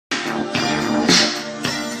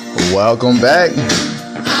Welcome back.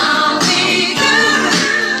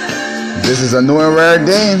 This is a new and rare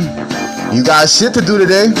day. You got shit to do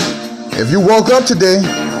today. If you woke up today,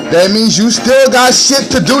 that means you still got shit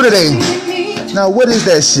to do today. Now, what is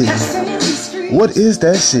that shit? What is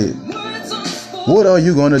that shit? What are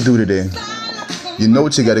you gonna do today? You know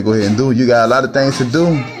what you gotta go ahead and do. You got a lot of things to do.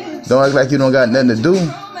 Don't act like you don't got nothing to do.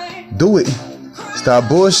 Do it. Stop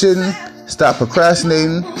bullshitting. Stop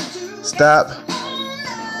procrastinating. Stop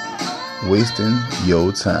wasting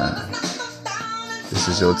your time. This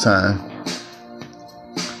is your time.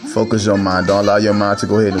 Focus your mind. Don't allow your mind to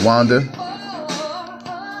go ahead and wander.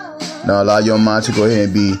 Don't allow your mind to go ahead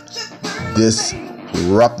and be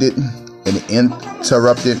disrupted and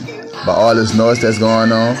interrupted by all this noise that's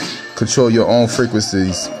going on. Control your own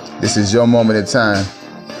frequencies. This is your moment in time.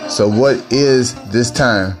 So what is this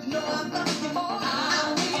time?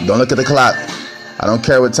 Don't look at the clock. I don't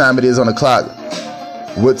care what time it is on the clock.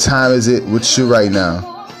 What time is it with you right now?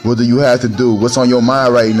 What do you have to do? What's on your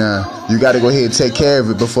mind right now? You got to go ahead and take care of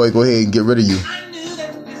it before you go ahead and get rid of you.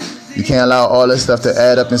 You can't allow all that stuff to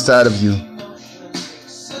add up inside of you.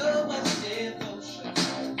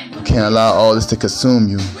 You can't allow all this to consume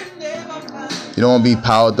you. You don't want to be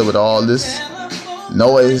powered up with all this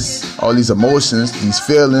noise, all these emotions, these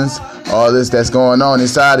feelings, all this that's going on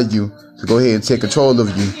inside of you. So go ahead and take control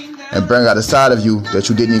of you and bring out a side of you that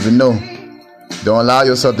you didn't even know. Don't allow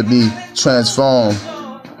yourself to be transformed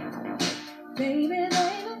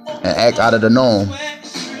and act out of the norm.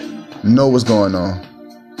 Know what's going on.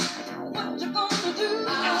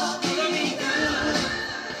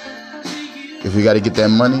 If you got to get that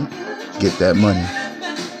money, get that money.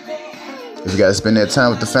 If you got to spend that time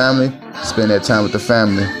with the family, spend that time with the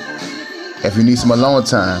family. If you need some alone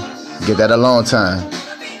time, get that alone time.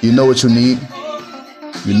 You know what you need.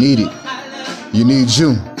 You need it. You need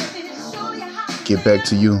you. Get back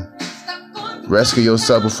to you. Rescue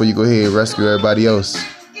yourself before you go ahead and rescue everybody else.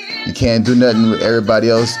 You can't do nothing with everybody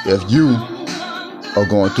else if you are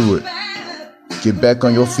going through it. Get back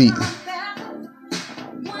on your feet.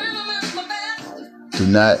 Do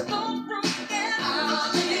not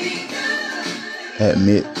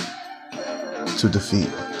admit to defeat.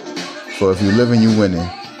 For if you're living, you're winning.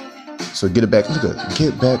 So get it back.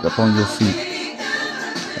 Get back up on your feet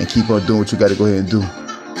and keep on doing what you got to go ahead and do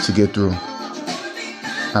to get through.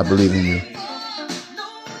 I believe in you.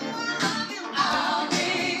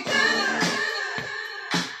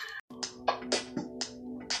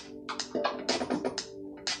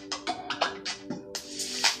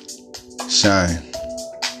 Shine.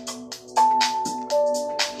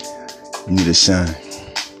 You need to shine.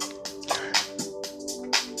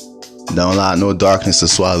 Don't allow no darkness to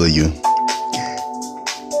swallow you.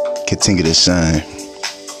 Continue to shine.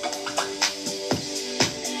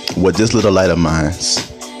 With this little light of mine,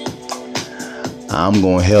 I'm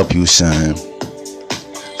going to help you shine.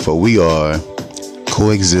 For we are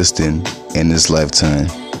coexisting in this lifetime.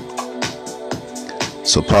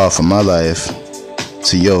 So power from my life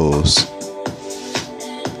to yours.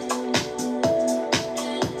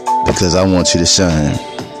 Because I want you to shine.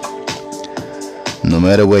 No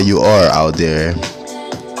matter where you are out there,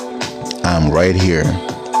 I'm right here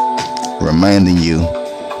reminding you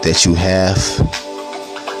that you have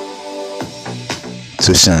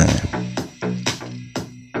to shine.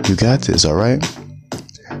 You got this, alright?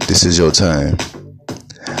 This is your time.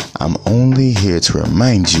 I'm only here to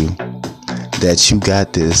remind you that you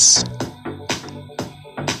got this.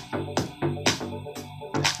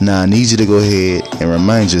 Now I need you to go ahead and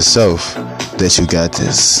remind yourself that you got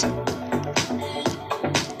this.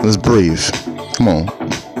 Let's breathe. Come on.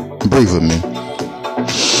 Breathe with me.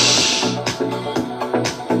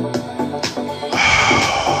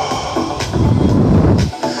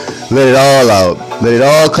 Let it all out. Let it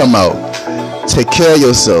all come out. Take care of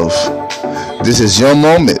yourself. This is your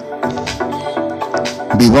moment.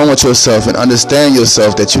 Be one with yourself and understand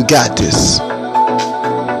yourself that you got this.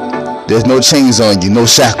 There's no chains on you, no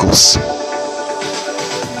shackles.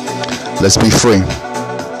 Let's be free.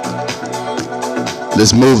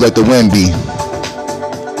 Let's move like the wind be.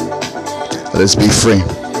 Let's be free.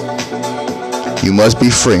 You must be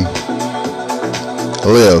free.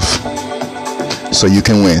 Live so you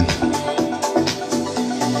can win.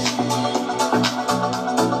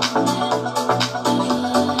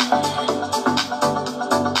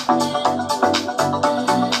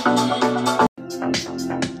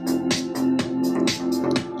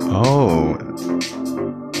 Oh,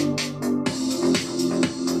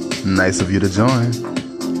 nice of you to join.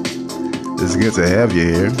 It's good to have you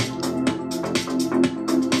here.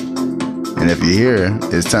 And if you're here,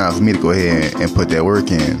 it's time for me to go ahead and put that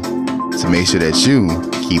work in to make sure that you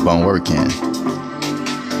keep on working.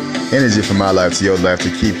 Energy from my life to your life to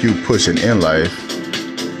keep you pushing in life.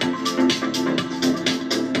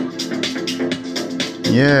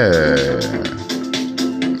 Yeah.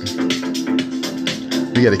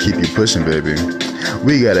 We gotta keep you pushing, baby.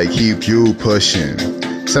 We gotta keep you pushing.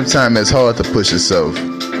 Sometimes it's hard to push yourself.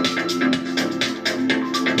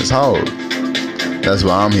 It's hard. That's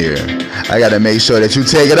why I'm here. I gotta make sure that you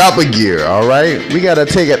take it up a gear, alright? We gotta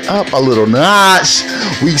take it up a little notch.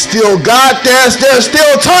 We still got this. There's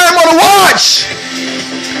still time on the watch.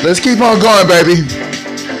 Let's keep on going, baby.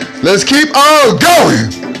 Let's keep on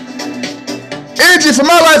going. Energy from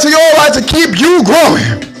my life to your life to keep you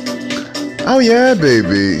growing. Oh yeah,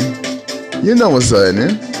 baby. You know what's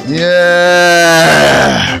happening.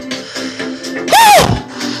 Yeah.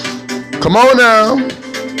 Woo! Come on now.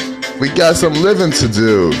 We got some living to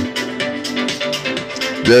do.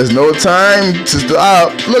 There's no time to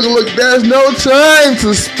stop. Look, there's no time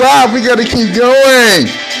to stop. We gotta keep going.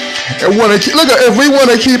 And if we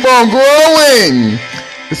wanna keep on growing,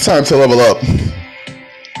 it's time to level up.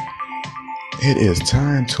 It is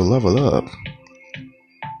time to level up.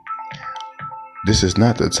 This is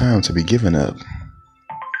not the time to be giving up.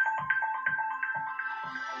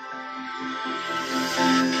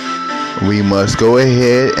 We must go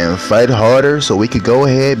ahead and fight harder so we can go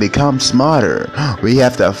ahead and become smarter. We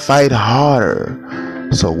have to fight harder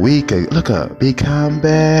so we can, become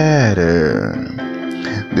better.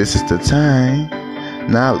 This is the time.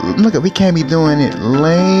 Now, we can't be doing it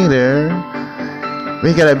later.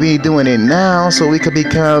 We gotta be doing it now so we can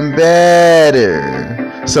become better.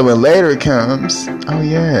 So when later comes, oh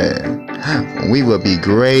yeah, we will be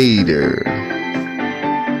greater.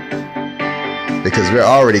 Because we're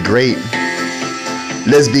already great.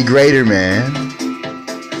 Let's be greater, man.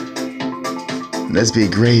 Let's be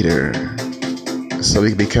greater. So we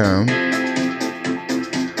can become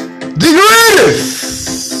the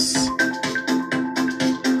greatest.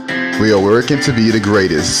 We are working to be the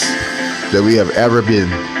greatest that we have ever been.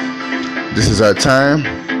 This is our time.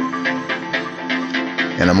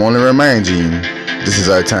 And I'm only reminding you, this is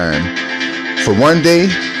our time. For one day,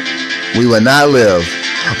 we will not live.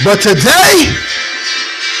 But today,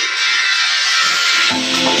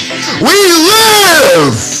 we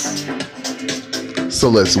live! So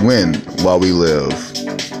let's win while we live.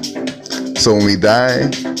 So when we die,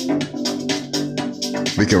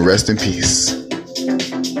 we can rest in peace.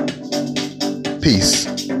 Peace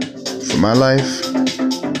from my life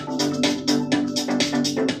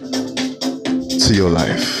to your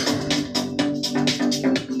life.